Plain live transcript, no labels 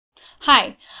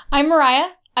Hi, I'm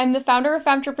Mariah. I'm the founder of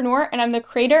Femtrepreneur, and I'm the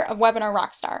creator of Webinar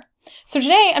Rockstar. So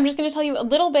today, I'm just going to tell you a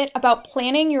little bit about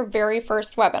planning your very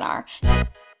first webinar.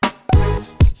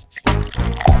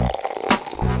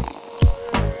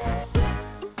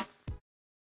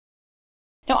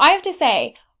 Now, I have to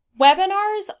say,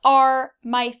 webinars are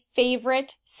my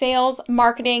favorite sales,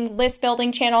 marketing, list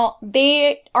building channel.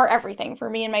 They are everything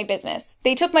for me and my business.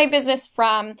 They took my business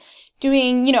from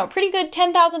doing, pretty good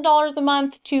 $10,000 a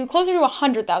month to closer to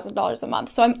 $100,000 a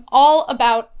month. So I'm all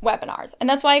about webinars. And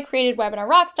that's why I created Webinar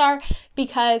Rockstar,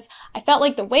 because I felt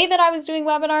like the way that I was doing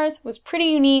webinars was pretty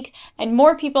unique and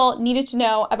more people needed to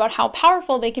know about how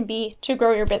powerful they can be to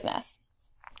grow your business.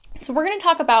 So we're going to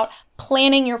talk about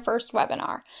planning your first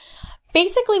webinar.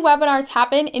 Basically, webinars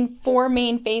happen in four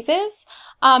main phases.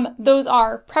 Those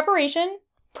are preparation,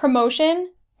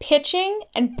 promotion, pitching,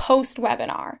 and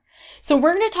post-webinar. So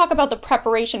we're going to talk about the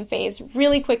preparation phase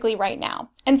really quickly right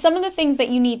now, and some of the things that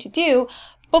you need to do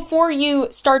before you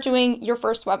start doing your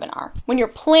first webinar, when you're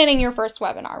planning your first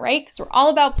webinar, right? Because we're all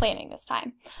about planning this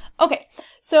time. Okay,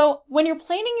 so when you're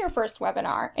planning your first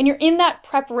webinar and you're in that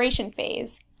preparation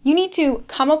phase, you need to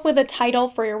come up with a title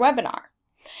for your webinar.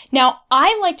 Now,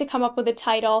 I like to come up with a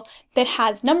title that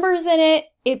has numbers in it.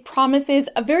 It promises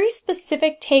a very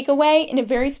specific takeaway in a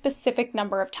very specific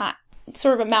number of time,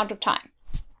 sort of amount of time.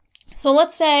 So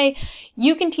let's say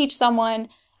you can teach someone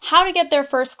how to get their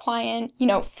first client,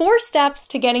 4 steps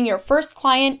to getting your first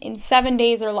client in 7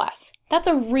 days or less. That's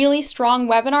a really strong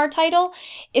webinar title.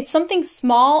 It's something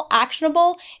small,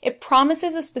 actionable. It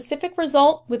promises a specific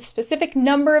result with specific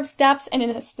number of steps and in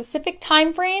a specific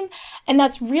time frame. And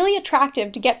that's really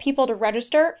attractive to get people to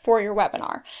register for your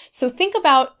webinar. So think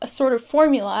about a sort of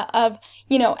formula of,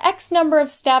 X number of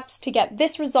steps to get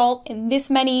this result in this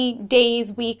many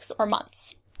days, weeks, or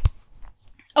months.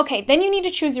 Okay, then you need to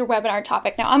choose your webinar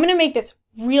topic. Now, I'm going to make this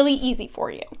really easy for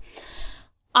you.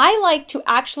 I like to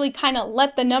actually kind of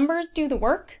let the numbers do the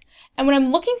work. And when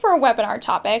I'm looking for a webinar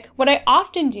topic, what I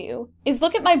often do is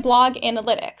look at my blog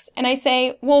analytics and I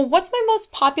say, well, what's my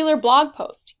most popular blog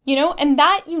post? And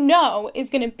that is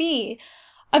going to be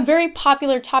a very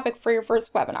popular topic for your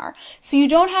first webinar. So you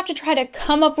don't have to try to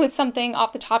come up with something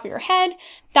off the top of your head.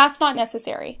 That's not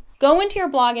necessary. Go into your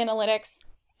blog analytics,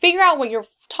 figure out what your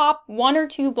top 1 or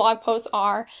 2 blog posts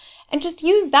are, and just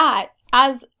use that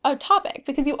as a topic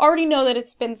because you already know that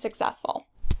it's been successful.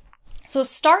 So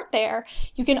start there.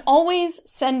 You can always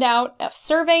send out a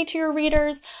survey to your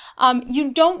readers.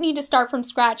 You don't need to start from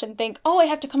scratch and think, I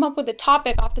have to come up with a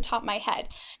topic off the top of my head.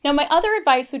 Now, my other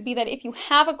advice would be that if you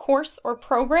have a course or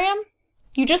program,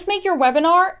 you just make your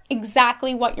webinar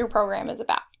exactly what your program is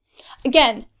about.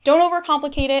 Again, don't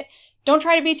overcomplicate it. Don't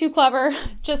try to be too clever.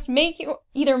 Just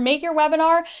either make your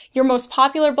webinar your most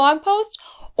popular blog post,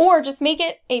 or just make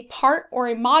it a part or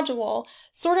a module,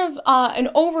 sort of an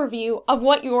overview of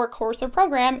what your course or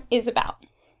program is about.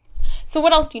 So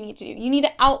what else do you need to do? You need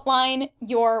to outline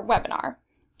your webinar.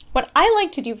 What I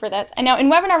like to do for this, and now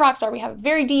in Webinar Rockstar, we have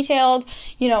very detailed,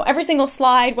 every single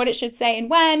slide, what it should say and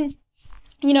when,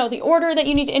 the order that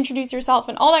you need to introduce yourself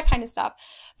and all that kind of stuff.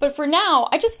 But for now,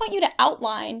 I just want you to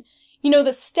outline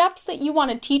the steps that you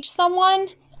want to teach someone.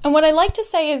 And what I like to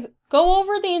say is go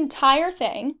over the entire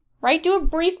thing, right? Do a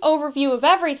brief overview of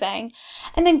everything,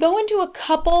 and then go into a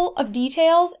couple of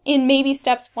details in maybe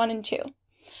steps 1 and 2.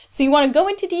 So you want to go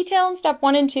into detail in step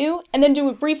 1 and 2, and then do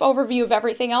a brief overview of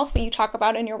everything else that you talk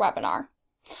about in your webinar.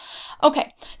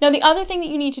 Okay, now the other thing that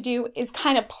you need to do is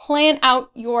kind of plan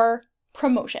out your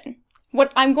promotion.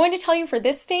 What I'm going to tell you for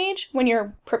this stage, when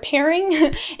you're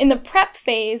preparing in the prep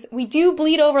phase, we do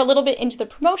bleed over a little bit into the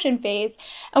promotion phase,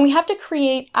 and we have to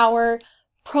create our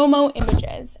promo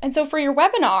images. And so for your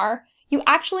webinar, you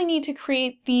actually need to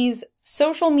create these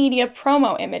social media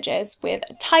promo images with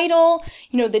a title,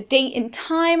 the date and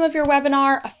time of your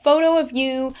webinar, a photo of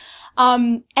you,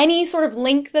 any sort of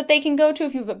link that they can go to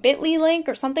if you have a bit.ly link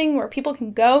or something where people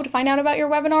can go to find out about your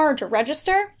webinar or to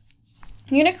register.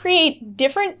 You're going to create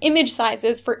different image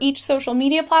sizes for each social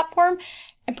media platform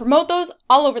and promote those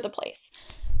all over the place.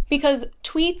 Because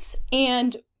tweets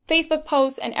and Facebook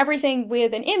posts and everything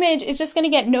with an image is just going to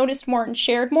get noticed more and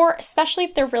shared more, especially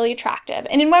if they're really attractive.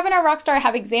 And in Webinar Rockstar, I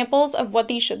have examples of what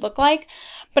these should look like,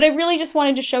 but I really just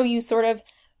wanted to show you sort of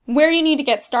where you need to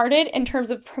get started in terms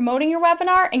of promoting your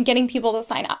webinar and getting people to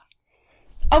sign up.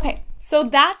 Okay, so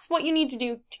that's what you need to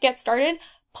do to get started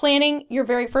planning your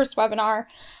very first webinar.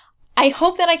 I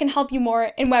hope that I can help you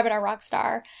more in Webinar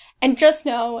Rockstar. And just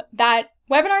know that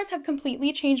webinars have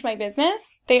completely changed my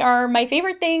business. They are my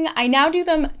favorite thing. I now do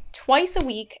them twice a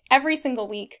week, every single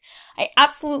week. I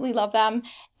absolutely love them.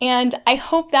 And I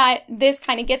hope that this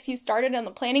kind of gets you started in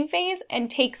the planning phase and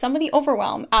takes some of the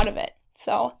overwhelm out of it.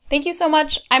 So thank you so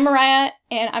much. I'm Mariah,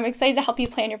 and I'm excited to help you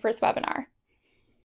plan your first webinar.